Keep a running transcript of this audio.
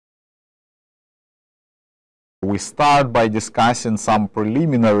we start by discussing some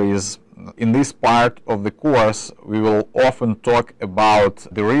preliminaries. In this part of the course, we will often talk about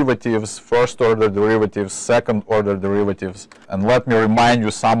derivatives, first-order derivatives, second-order derivatives, and let me remind you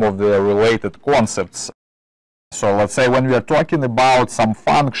some of the related concepts. So let's say when we are talking about some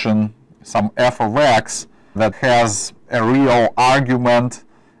function, some f of x, that has a real argument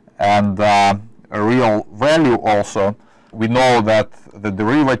and a real value also, we know that the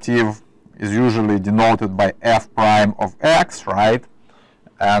derivative is usually denoted by f prime of x, right?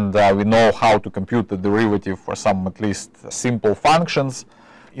 And we know how to compute the derivative for some at least simple functions.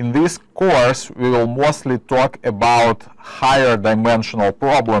 In this course, we will mostly talk about higher dimensional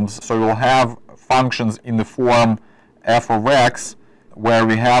problems. So we'll have functions in the form f of x, where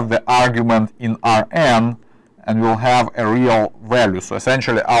we have the argument in Rn, and we'll have a real value. So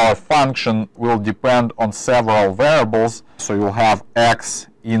essentially, our function will depend on several variables. So you'll have x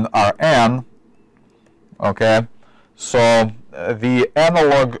in Rn, okay? So the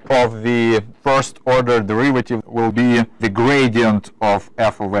analog of the first-order derivative will be the gradient of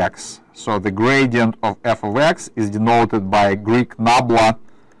f of x. So the gradient of f of x is denoted by Greek nabla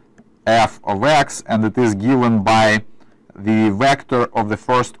f of x, and it is given by the vector of the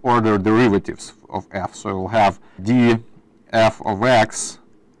first-order derivatives of f. So we'll have df of x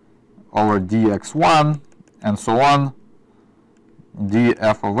over dx1, and so on,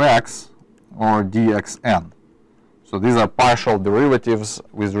 df of x over dxn. So these are partial derivatives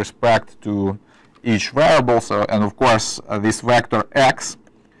with respect to each variable. So, and of course, this vector x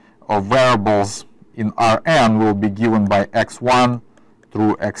of variables in Rn will be given by x1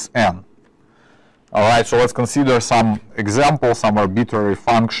 through xn. All right, so let's consider some example, some arbitrary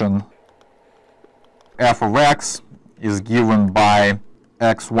function. F of x is given by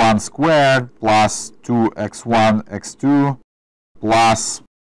x1 squared plus 2x1 x2 plus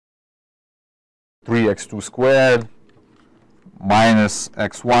 3x2 squared minus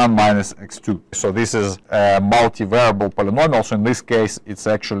x1 minus x2. So this is a multivariable polynomial. So in this case, it's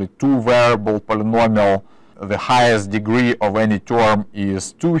actually two-variable polynomial. The highest degree of any term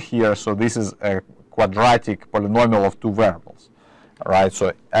is 2 here. So this is a quadratic polynomial of two variables. All right.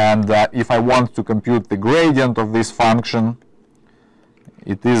 So and if I want to compute the gradient of this function,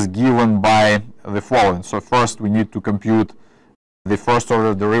 it is given by the following. So first, we need to compute the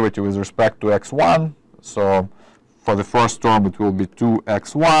first-order derivative with respect to x1. So for the first term, it will be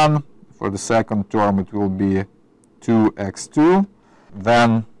 2x1. For the second term, it will be 2x2.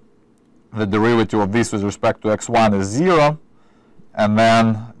 Then the derivative of this with respect to x1 is 0. And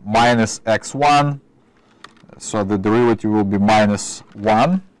then minus x1. So the derivative will be minus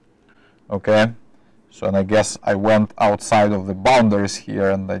 1. Okay. So and I guess I went outside of the boundaries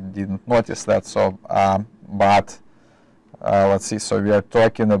here and I didn't notice that. So, let's see. So we are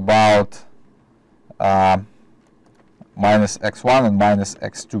talking about minus x1 and minus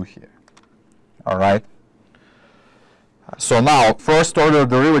x2 here. All right. So now, first order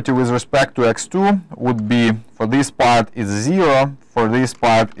derivative with respect to x2 would be, for this part, it's 0. For this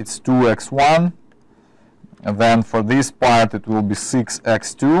part, it's 2x1. And then for this part, it will be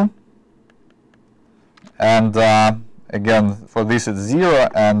 6x2. And again, for this, it's 0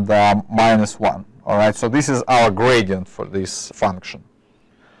 and minus 1. All right. So this is our gradient for this function.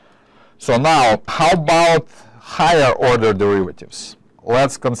 So now, how about higher order derivatives?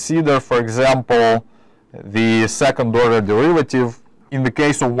 Let's consider, for example, the second order derivative. In the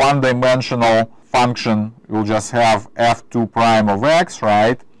case of one-dimensional function, we'll just have f2 prime of x,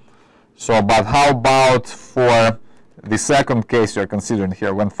 right? So, but how about for the second case you're considering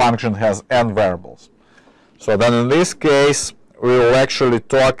here, when function has n variables? So then in this case, we will actually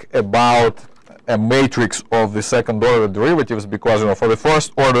talk about a matrix of the second order derivatives, because for the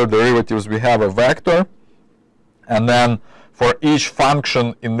first order derivatives we have a vector, and then for each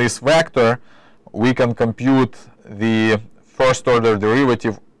function in this vector we can compute the first order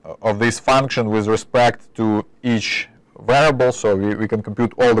derivative of this function with respect to each variable. So we can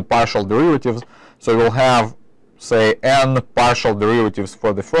compute all the partial derivatives. So we'll have, say, n partial derivatives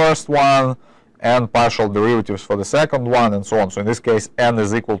for the first one, n partial derivatives for the second one, and so on. So in this case, n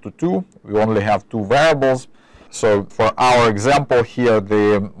is equal to 2. We only have two variables. So for our example here,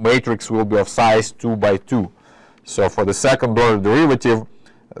 the matrix will be of size 2 by 2. So for the second order derivative,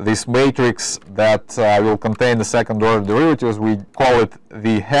 this matrix that will contain the second order derivatives, we call it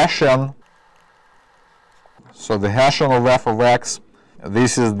the Hessian. So the Hessian of f of x,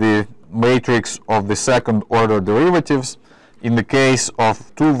 this is the matrix of the second order derivatives. In the case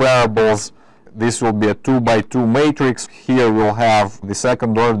of two variables, this will be a 2 by 2 matrix. Here we'll have the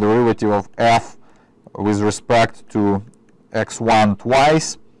second order derivative of f with respect to x1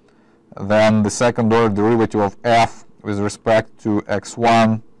 twice, then the second order derivative of f with respect to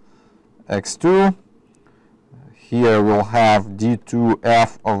x1, x2. Here we'll have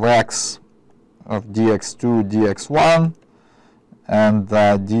d2f of x of dx2, dx1, and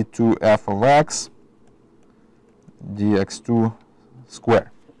d2f of x dx2 squared.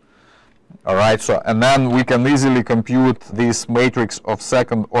 All right, so and then we can easily compute this matrix of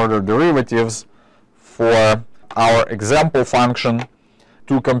second order derivatives for our example function.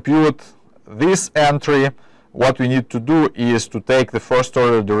 To compute this entry, what we need to do is to take the first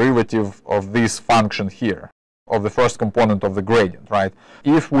order derivative of this function here, of the first component of the gradient, right?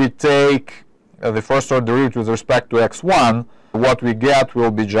 If we take the first order derivative with respect to x1, what we get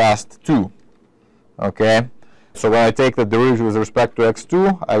will be just 2, okay? So when I take the derivative with respect to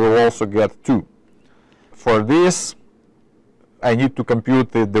x2, I will also get 2. For this, I need to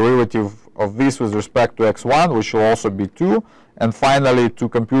compute the derivative of this with respect to x1, which will also be 2. And finally, to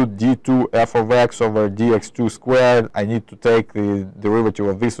compute d2 f of x over dx2 squared, I need to take the derivative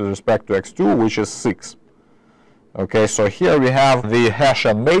of this with respect to x2, which is 6. Okay, so here we have the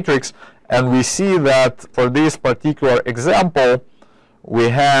Hessian matrix, and we see that for this particular example, we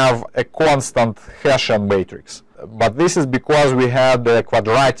have a constant Hessian matrix. But this is because we had the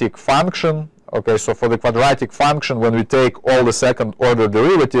quadratic function. Okay, so for the quadratic function, when we take all the second order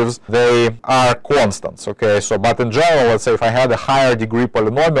derivatives, they are constants. Okay, so but in general, let's say if I had a higher degree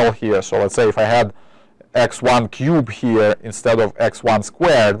polynomial here, so let's say if I had x1 cubed here instead of x1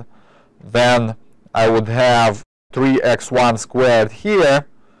 squared, then I would have 3x1 squared here,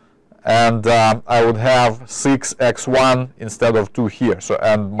 and I would have 6x1 instead of 2 here. So,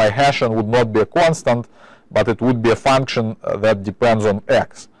 and my Hessian would not be a constant, but it would be a function that depends on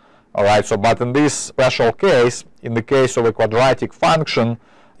x. All right, so but in this special case, in the case of a quadratic function,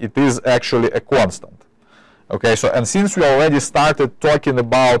 it is actually a constant. Okay, so and since we already started talking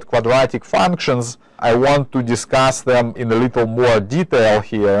about quadratic functions, I want to discuss them in a little more detail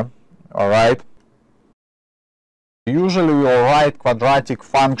here. All right. Usually we will write quadratic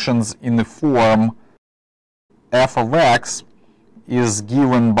functions in the form f of x is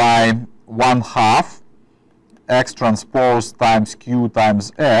given by 1/2 x transpose times q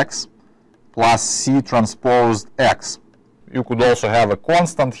times x plus c transpose x. You could also have a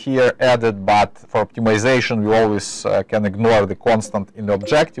constant here added, but for optimization we always can ignore the constant in the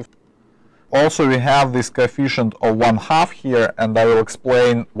objective. Also we have this coefficient of 1/2 here, and I will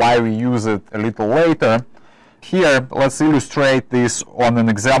explain why we use it a little later. Here, let's illustrate this on an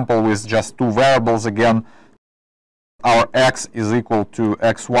example with just two variables again. Our x is equal to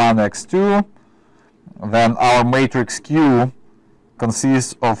x1, x2. Then our matrix Q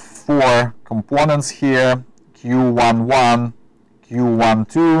consists of 4 components here: Q11,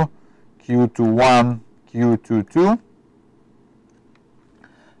 Q12, Q21, Q22.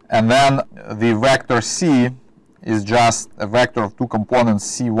 And then the vector C is just a vector of 2 components,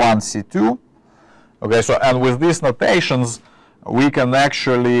 C1, C2. Okay, so and with these notations, we can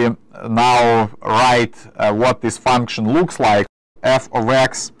actually now write what this function looks like. F of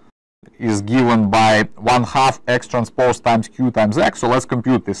x is given by 1/2 x transpose times q times x. So let's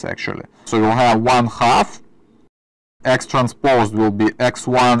compute this actually. So you'll have 1/2 x transpose will be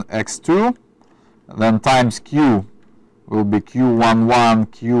x1, x2, then times q will be q11,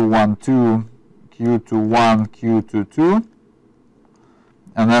 q12, q21, q22,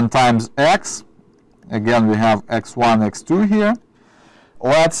 and then times x. Again, we have x1, x2 here.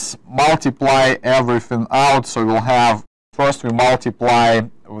 Let's multiply everything out. So we'll have, first we multiply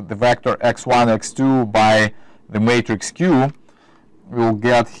the vector x1, x2 by the matrix Q. We'll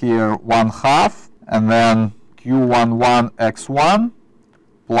get here 1/2, and then q11, x1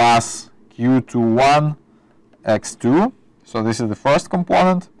 plus q21, x2. So this is the first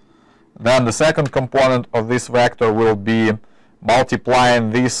component. Then the second component of this vector will be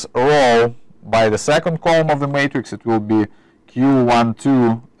multiplying this row by the second column of the matrix. It will be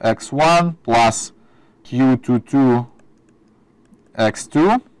q12, x1 plus q22,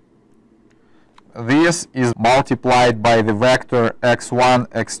 x2. This is multiplied by the vector x1,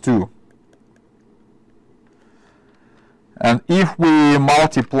 x2. And if we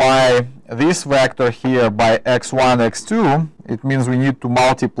multiply this vector here by x1, x2, it means we need to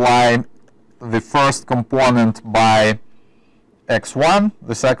multiply the first component by x1,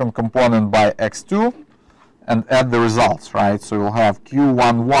 the second component by x2, and add the results, right? So you'll have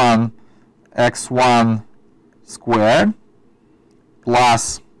q11 x1 squared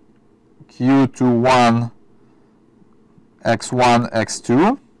plus q21 x1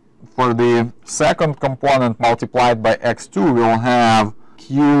 x2. For the second component multiplied by x2, we'll have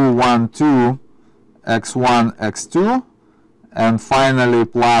q12 x1 x2, and finally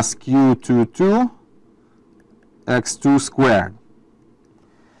plus q22 x2 squared.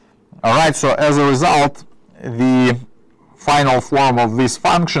 All right, so as a result, the final form of this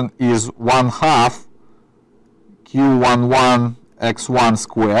function is 1/2 q11 x1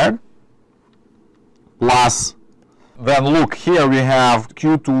 squared plus, then look, here we have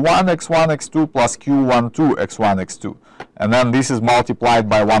q21 x1 x2 plus q12 x1 x2, and then this is multiplied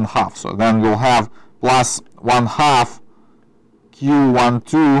by 1/2. So then we'll have plus 1/2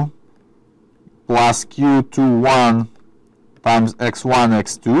 q12 plus q21 times x1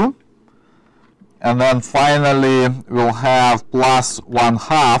 x2, and then finally we'll have plus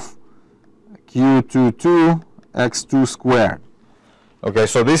 1/2 q22 x2 squared. Okay,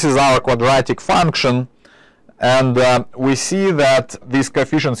 so this is our quadratic function, and we see that these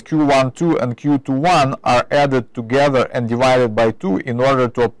coefficients q12 and q21 are added together and divided by 2 in order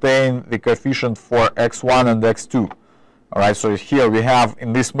to obtain the coefficient for x1 and x2. All right, so here we have,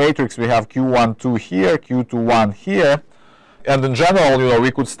 in this matrix, we have q12 here, q21 here, and in general,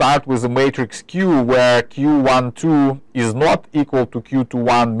 we could start with the matrix Q where q12 is not equal to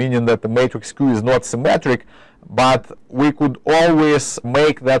q21, meaning that the matrix Q is not symmetric, but we could always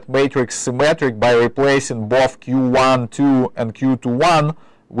make that matrix symmetric by replacing both q12 and q21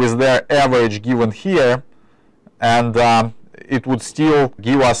 with their average given here, and it would still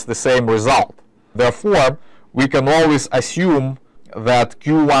give us the same result. Therefore, we can always assume that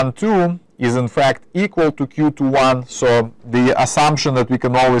q12 is in fact equal to q21, so the assumption that we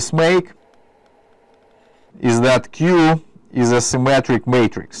can always make is that Q is a symmetric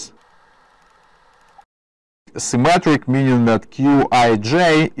matrix. Symmetric meaning that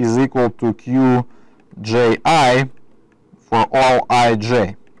Qij is equal to Qji for all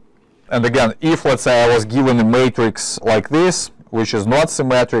ij. And again, if let's say I was given a matrix like this, which is not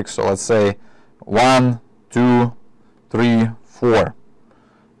symmetric, so let's say 1, 2, 3, 4.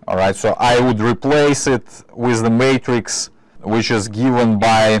 All right, so I would replace it with the matrix which is given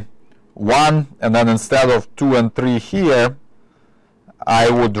by 1, and then instead of 2 and 3 here, I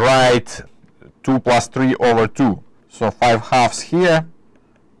would write 2 plus 3 over 2. So 5/2 here,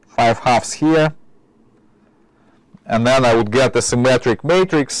 5/2 here, and then I would get a symmetric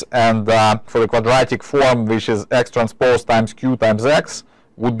matrix, and for the quadratic form, which is x transpose times q times x,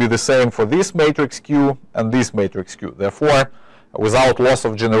 would be the same for this matrix Q and this matrix Q. Therefore, without loss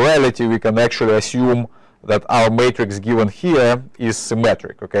of generality, we can actually assume that our matrix given here is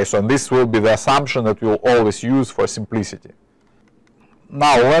symmetric. Okay, so this will be the assumption that we will always use for simplicity.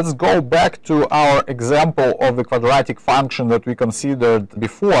 Now let's go back to our example of the quadratic function that we considered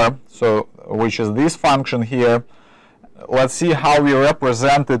before, so which is this function here. Let's see how we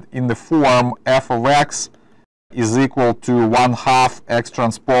represent it in the form f of x is equal to 1/2 x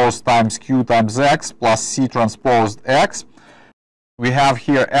transpose times q times x plus c transposed x. We have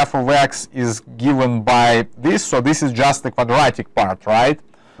here f of x is given by this, so this is just the quadratic part, right?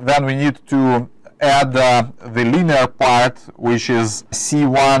 Then we need to add the linear part, which is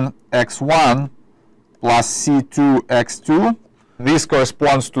c1 x1 plus c2 x2. This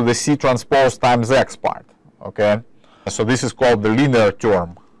corresponds to the c transpose times x part, okay? So this is called the linear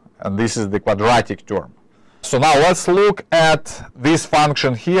term, and this is the quadratic term. So now let's look at this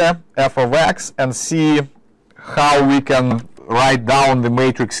function here, f of x, and see how we can write down the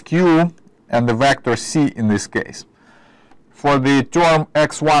matrix Q and the vector C in this case. For the term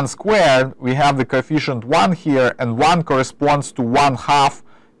x1 squared, we have the coefficient 1 here, and 1 corresponds to 1/2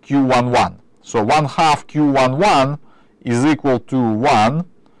 q11. So 1/2 q11 is equal to 1,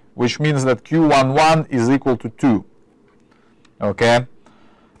 which means that q11 is equal to 2. Okay?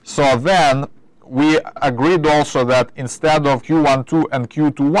 So then we agreed also that instead of q12 and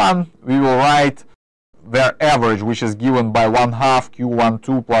q21, we will write their average, which is given by 1/2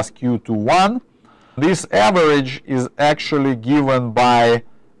 q12 plus q21. This average is actually given by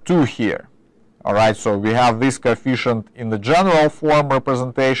 2 here. All right, so we have this coefficient in the general form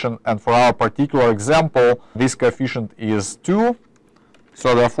representation, and for our particular example, this coefficient is 2.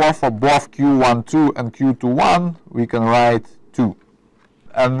 So therefore, for both q12 and q21, we can write 2.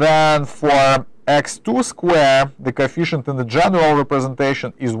 And then for x2 squared, the coefficient in the general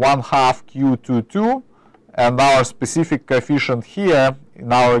representation is 1/2 q22, and our specific coefficient here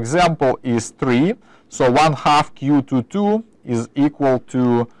in our example is 3. So 1/2 q22 is equal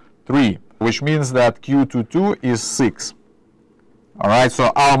to 3, which means that q22 is 6. All right,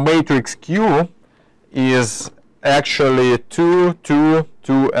 so our matrix Q is actually 2, 2,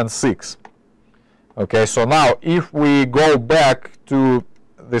 2, and 6. Okay, so now if we go back to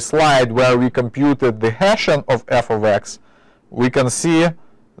the slide where we computed the Hessian of f of x, we can see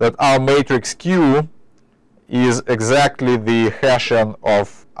that our matrix Q is exactly the Hessian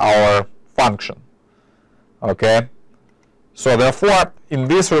of our function. Okay, so therefore in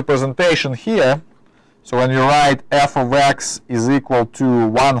this representation here, so when you write f of x is equal to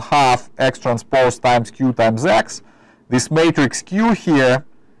 1/2 x transpose times q times x, this matrix q here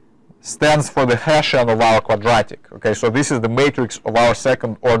stands for the Hessian of our quadratic. Okay, so this is the matrix of our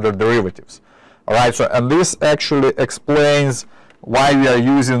second order derivatives. All right, so and this actually explains why we are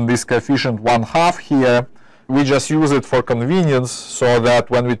using this coefficient 1/2 here. We just use it for convenience, so that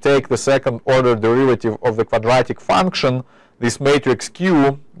when we take the second order derivative of the quadratic function, this matrix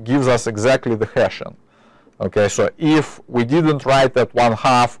q gives us exactly the Hessian. Okay, so if we didn't write that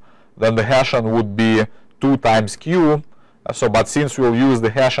 1/2, then the Hessian would be 2 times q. But since we'll use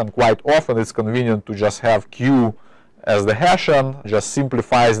the Hessian quite often, it's convenient to just have q as the Hessian. Just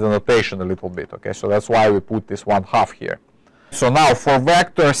simplifies the notation a little bit. Okay, so that's why we put this 1/2 here. So now for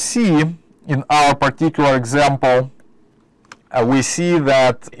vector c, in our particular example, we see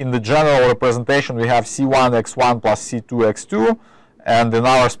that in the general representation we have c1 x1 plus c2 x2, and in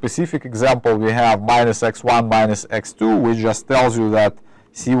our specific example we have minus x1 minus x2, which just tells you that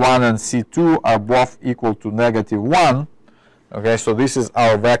c1 and c2 are both equal to -1. Okay, so this is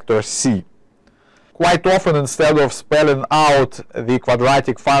our vector c. Quite often, instead of spelling out the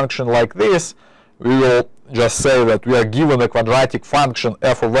quadratic function like this, we will just say that we are given a quadratic function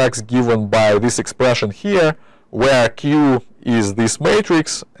f of x given by this expression here, where q is this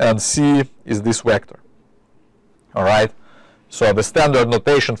matrix and c is this vector. All right, so the standard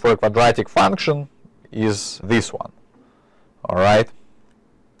notation for a quadratic function is this one. All right,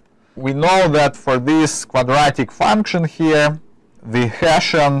 we know that for this quadratic function here, the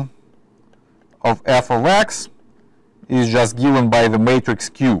Hessian of f of x is just given by the matrix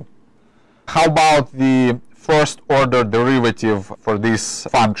q. How about the first order derivative for this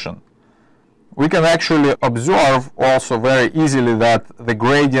function? We can actually observe also very easily that the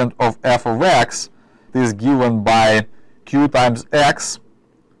gradient of f of x is given by q times x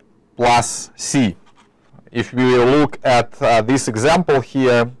plus c. If we look at this example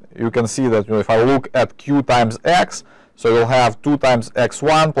here, you can see that if I look at q times x, so you'll have 2 times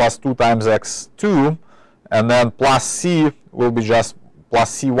x1 plus 2 times x2, and then plus c will be just plus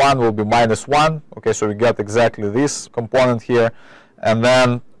c1 will be -1. Okay, so we get exactly this component here. And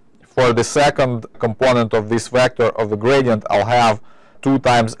then for the second component of this vector of the gradient, I'll have 2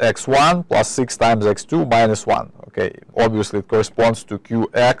 times x1 plus 6 times x2 -1. Okay, obviously it corresponds to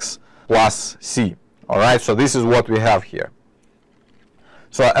qx plus c. All right, so this is what we have here.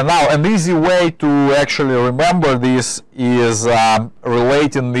 So and now an easy way to actually remember this is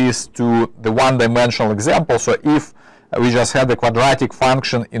relating this to the one-dimensional example. So if we just had a quadratic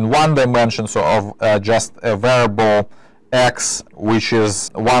function in one dimension, so of just a variable x, which is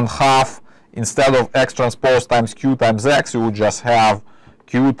 1/2, instead of x transpose times q times x, you would just have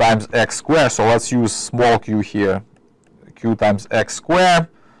q times x squared. So let's use small q here, q times x squared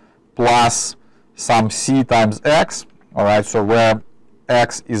plus some c times x. All right, so where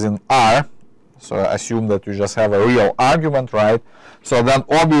x is in R, so assume that you just have a real argument, right? So then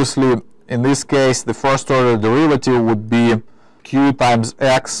obviously in this case the first order derivative would be q times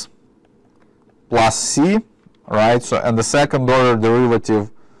x plus c, right? So and the second order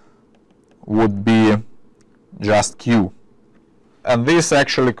derivative would be just q. And this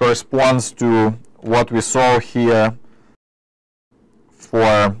actually corresponds to what we saw here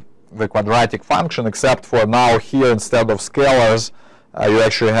for the quadratic function, except for now here instead of scalars, you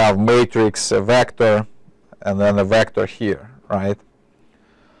actually have matrix, a vector, and then a vector here, right?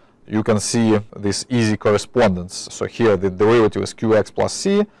 You can see this easy correspondence. So here the derivative is qx plus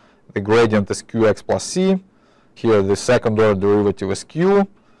c, the gradient is qx plus c, here the second order derivative is q,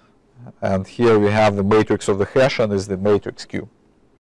 and here we have the matrix of the Hessian is the matrix q.